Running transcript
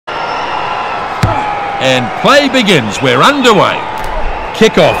And play begins. We're underway.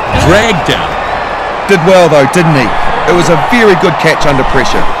 Kick-off dragged down. Did well though, didn't he? It was a very good catch under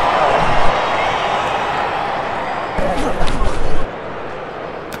pressure.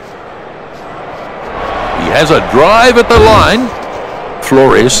 He has a drive at the line.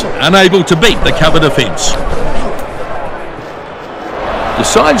 Flores unable to beat the cover defence.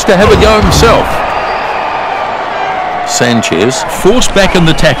 Decides to have a go himself. Sanchez forced back in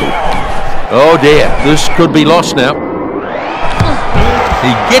the tackle. Oh dear, this could be lost now.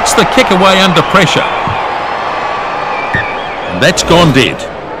 He gets the kick away under pressure. And that's gone dead.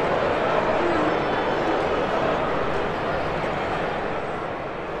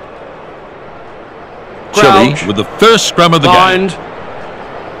 Chile with the first scrum of the game.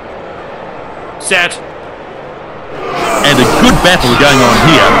 Set. And a good battle going on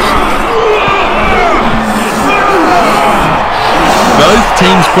here. Both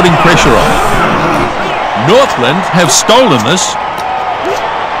teams putting pressure on. Northland have stolen this.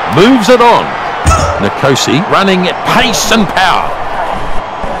 Moves it on. Nkosi running at pace and power.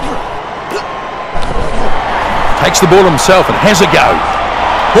 Takes the ball himself and has a go.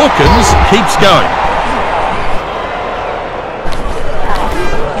 Hawkins keeps going.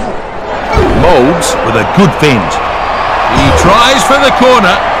 Moulds with a good fend. He tries for the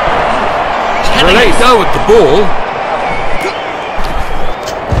corner. Having a go at the ball.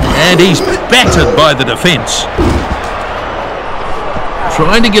 And he's battered by the defence.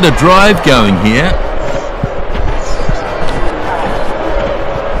 Trying to get a drive going here.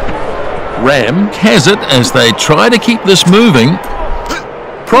 Ram has it as they try to keep this moving.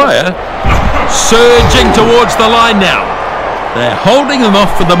 Pryor surging towards the line now. They're holding them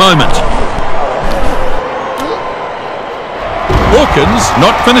off for the moment. Hawkins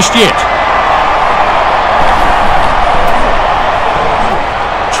not finished yet.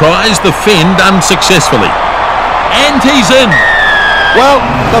 Tries the fend unsuccessfully. And he's in. Well,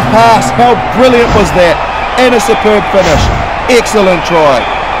 the pass, how brilliant was that? And a superb finish. Excellent try.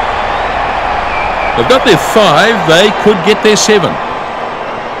 They've got their 5, they could get their 7.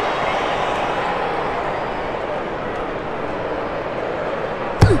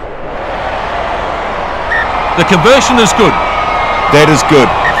 The conversion is good. That is good.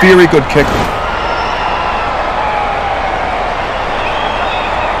 Very good kick.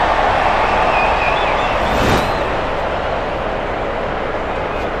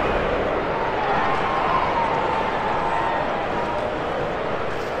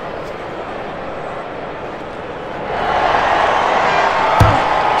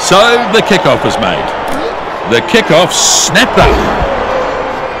 So the kickoff is made. The kickoff snapped up.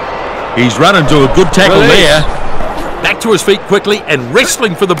 He's run into a good tackle there. Back to his feet quickly and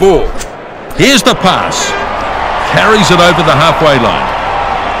wrestling for the ball. Here's the pass. Carries it over the halfway line.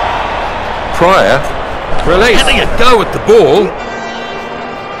 Pryor having a go at the ball.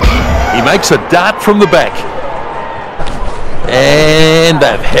 He makes a dart from the back. And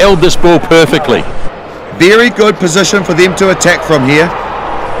they've held this ball perfectly. Very good position for them to attack from here.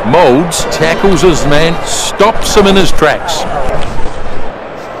 Moulds tackles his man, stops him in his tracks.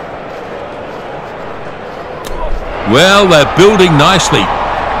 Well, they're building nicely.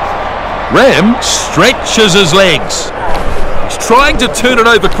 Ram stretches his legs. He's trying to turn it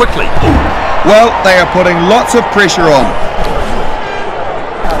over quickly. Well, they are putting lots of pressure on.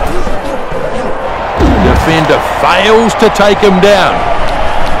 Defender fails to take him down.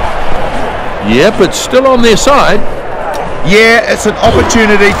 Yep, it's still on their side. Yeah, it's an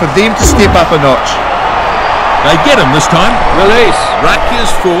opportunity for them to step up a notch. They get him this time. Release. Ruck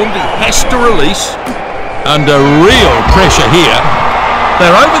is formed. He has to release. Under real pressure here.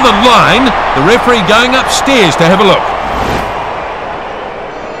 They're over the line. The referee going upstairs to have a look.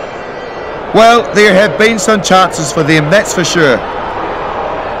 Well, there have been some chances for them, that's for sure.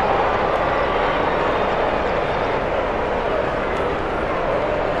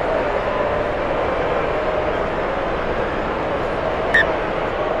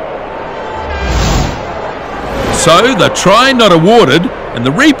 So the try not awarded, and the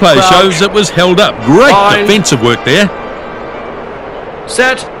replay shows it was held up. Great defensive work there.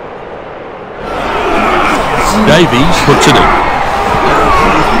 Set. Davies puts it in.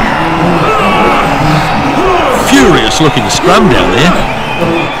 Furious looking scrum down there.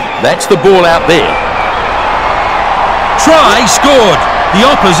 That's the ball out there. Try scored. The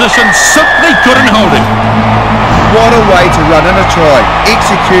opposition simply couldn't hold it. What a way to run in a try.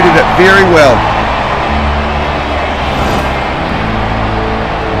 Executed it very well.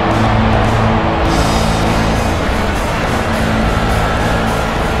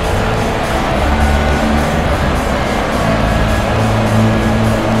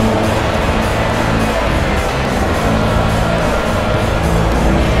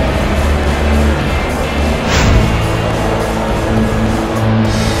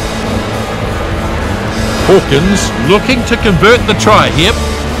 Hawkins looking to convert the try here.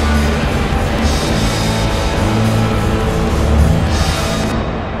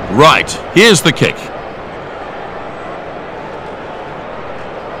 Right, here's the kick.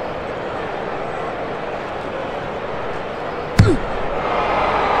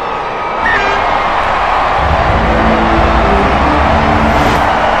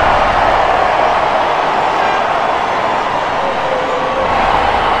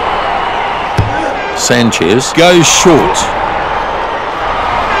 Sanchez goes short.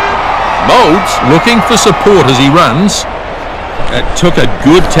 Molds looking for support as he runs. It took a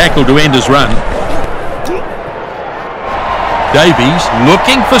good tackle to end his run. Davies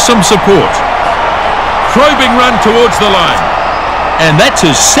looking for some support. Probing run towards the line. And that's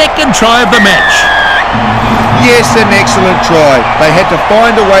his second try of the match. Yes, an excellent try. They had to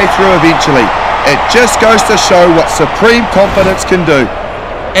find a way through eventually. It just goes to show what supreme confidence can do.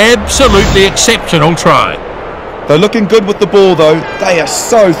 Absolutely exceptional try. They're looking good with the ball though. They are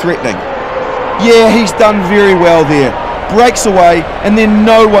so threatening. Yeah, he's done very well there. Breaks away and then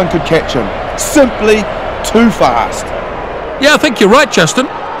no one could catch him. Simply too fast. Yeah, I think you're right, Justin.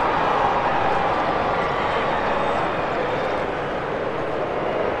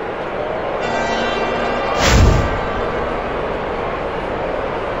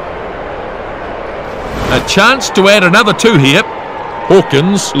 A chance to add another 2 here.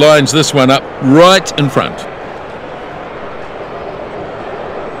 Hawkins lines this one up right in front.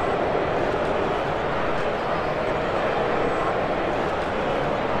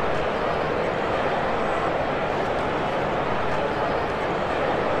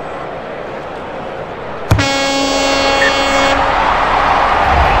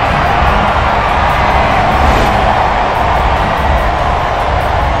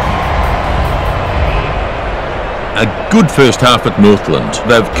 A good first half at Northland.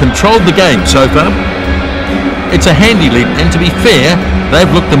 They've controlled the game so far. It's a handy lead, and to be fair, they've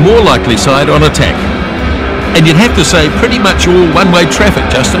looked the more likely side on attack. And you'd have to say pretty much all one-way traffic,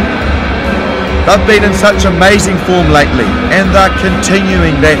 Justin. They've been in such amazing form lately, and they're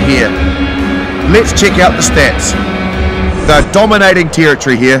continuing that here. Let's check out the stats. They're dominating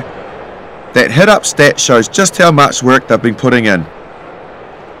territory here. That hit-up stat shows just how much work they've been putting in.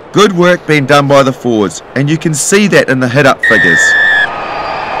 Good work being done by the forwards, and you can see that in the hit-up figures.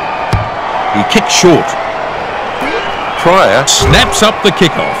 He kicks short. Pryor snaps up the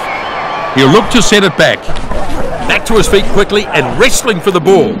kickoff. He'll look to set it back. Back to his feet quickly and wrestling for the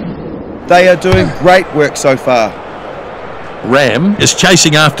ball. They are doing great work so far. Ram is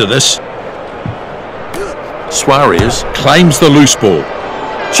chasing after this. Suarez claims the loose ball.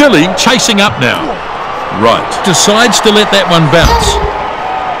 Chile chasing up now. Right, decides to let that one bounce.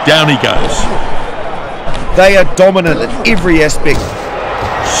 Down he goes. They are dominant in every aspect.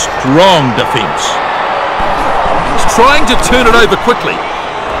 Strong defence. He's trying to turn it over quickly.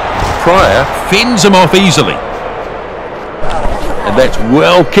 Pryor fends him off easily. And that's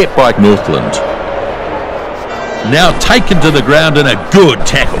well kept by Northland. Now taken to the ground in a good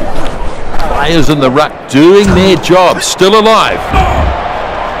tackle. Players in the ruck doing their job, still alive.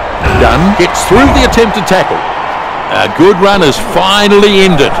 Dunn gets through the attempted tackle. A good run is finally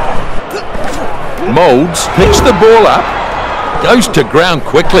ended. Molds picks the ball up, goes to ground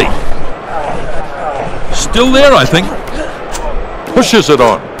quickly. Still there, I think. Pushes it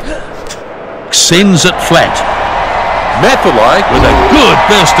on. Sends it flat. Mathalai with a good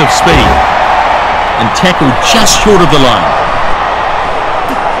burst of speed. And tackled just short of the line.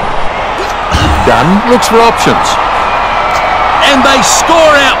 Dunn looks for options. And they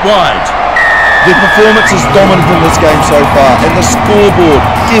score out wide. Their performance is dominant in this game so far, and the scoreboard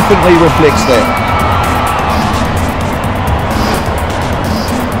definitely reflects that.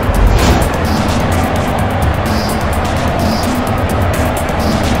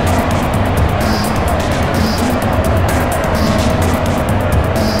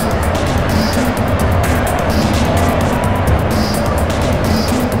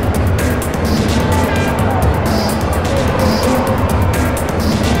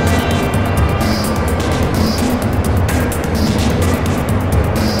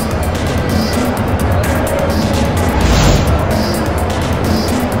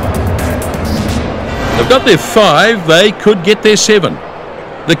 They've got their 5, they could get their 7.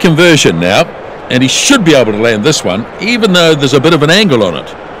 The conversion now, and he should be able to land this one, even though there's a bit of an angle on it.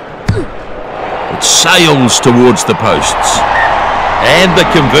 It sails towards the posts. And the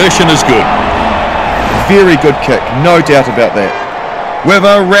conversion is good. Very good kick, no doubt about that. With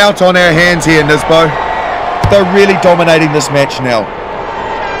a rout on our hands here, Nisbo. They're really dominating this match now.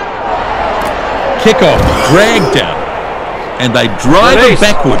 Kickoff dragged down, and they drive it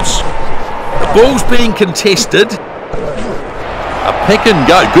backwards. Ball's being contested. A pick and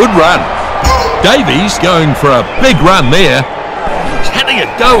go. Good run. Davies going for a big run there. He's having a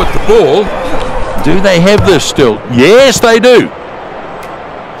go at the ball. Do they have this still? Yes, they do.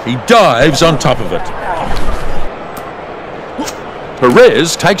 He dives on top of it.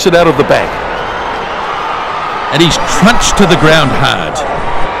 Perez takes it out of the back. And he's crunched to the ground hard.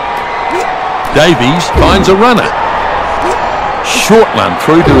 Davies finds a runner. Short one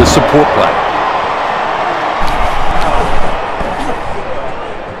through to his support play.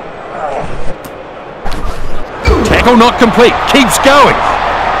 Tackle not complete. Keeps going.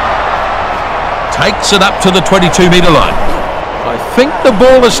 Takes it up to the 22-metre line. I think the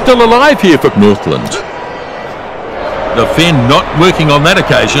ball is still alive here for Northland. The fin not working on that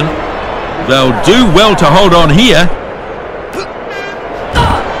occasion. They'll do well to hold on here.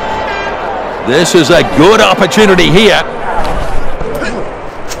 This is a good opportunity here.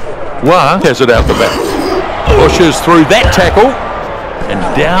 Wah has it out the back. Pushes through that tackle. And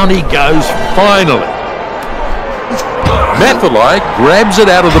down he goes finally. Mathalai grabs it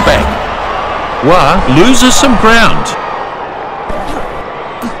out of the back. Wah loses some ground.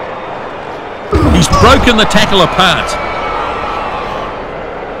 He's broken the tackle apart.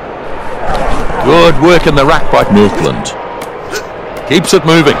 Good work in the ruck by Northland. Keeps it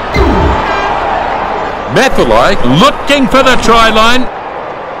moving. Mathalai looking for the try line.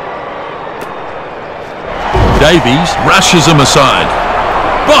 Davies rushes him aside.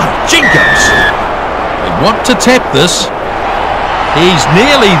 By Jinkos! They want to tap this. He's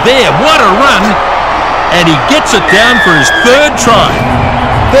nearly there. What a run. And he gets it down for his third try.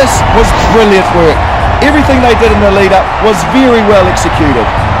 This was brilliant work. Everything they did in the lead-up was very well executed.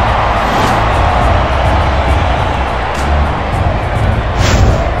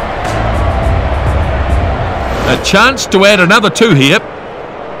 A chance to add another 2 here.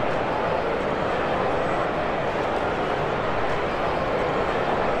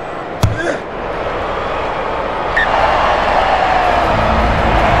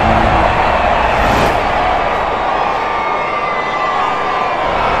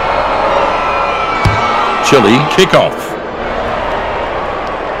 Chile kick-off.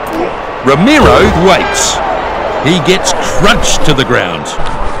 Ramiro waits. He gets crunched to the ground.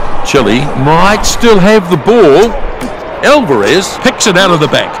 Chile might still have the ball. Alvarez picks it out of the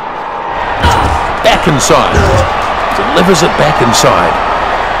back. Back inside. Delivers it back inside.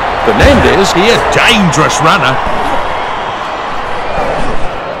 Fernandez here, dangerous runner.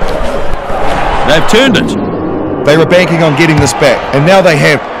 They've turned it. They were banking on getting this back, and now they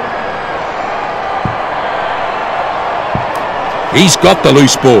have. He's got the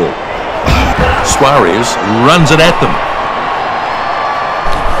loose ball. Suarez runs it at them.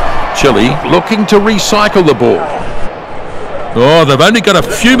 Chile looking to recycle the ball. Oh, they've only got a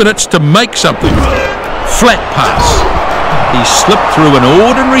few minutes to make something. Flat pass. He slipped through an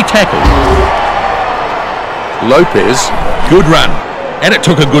ordinary tackle. Lopez, good run. And it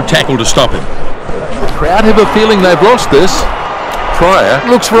took a good tackle to stop him. The crowd have a feeling they've lost this. Pryor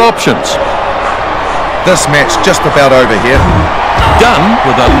looks for options. This match just about over here. Done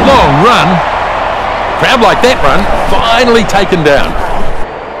with a long run. Crowd like that run, finally taken down.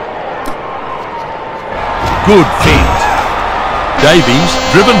 Good feed. Davies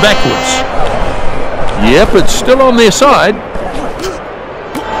driven backwards. Yep, it's still on their side.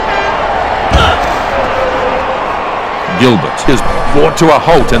 Gilbert is brought to a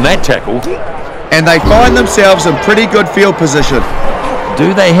halt in that tackle. And they find themselves in pretty good field position.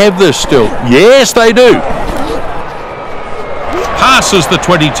 Do they have this still? Yes, they do. Passes the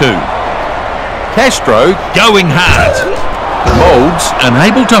 22. Castro going hard. Molds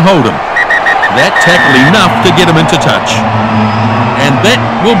unable to hold him. That tackle enough to get him into touch. And that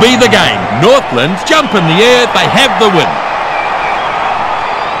will be the game. Northland jump in the air. They have the win.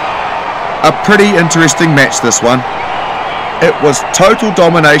 A pretty interesting match, this one. It was total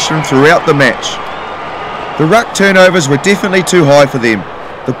domination throughout the match. The ruck turnovers were definitely too high for them.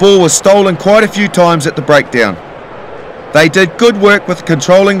 The ball was stolen quite a few times at the breakdown. They did good work with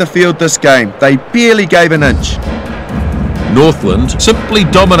controlling the field this game. They barely gave an inch. Northland simply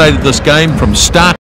dominated this game from start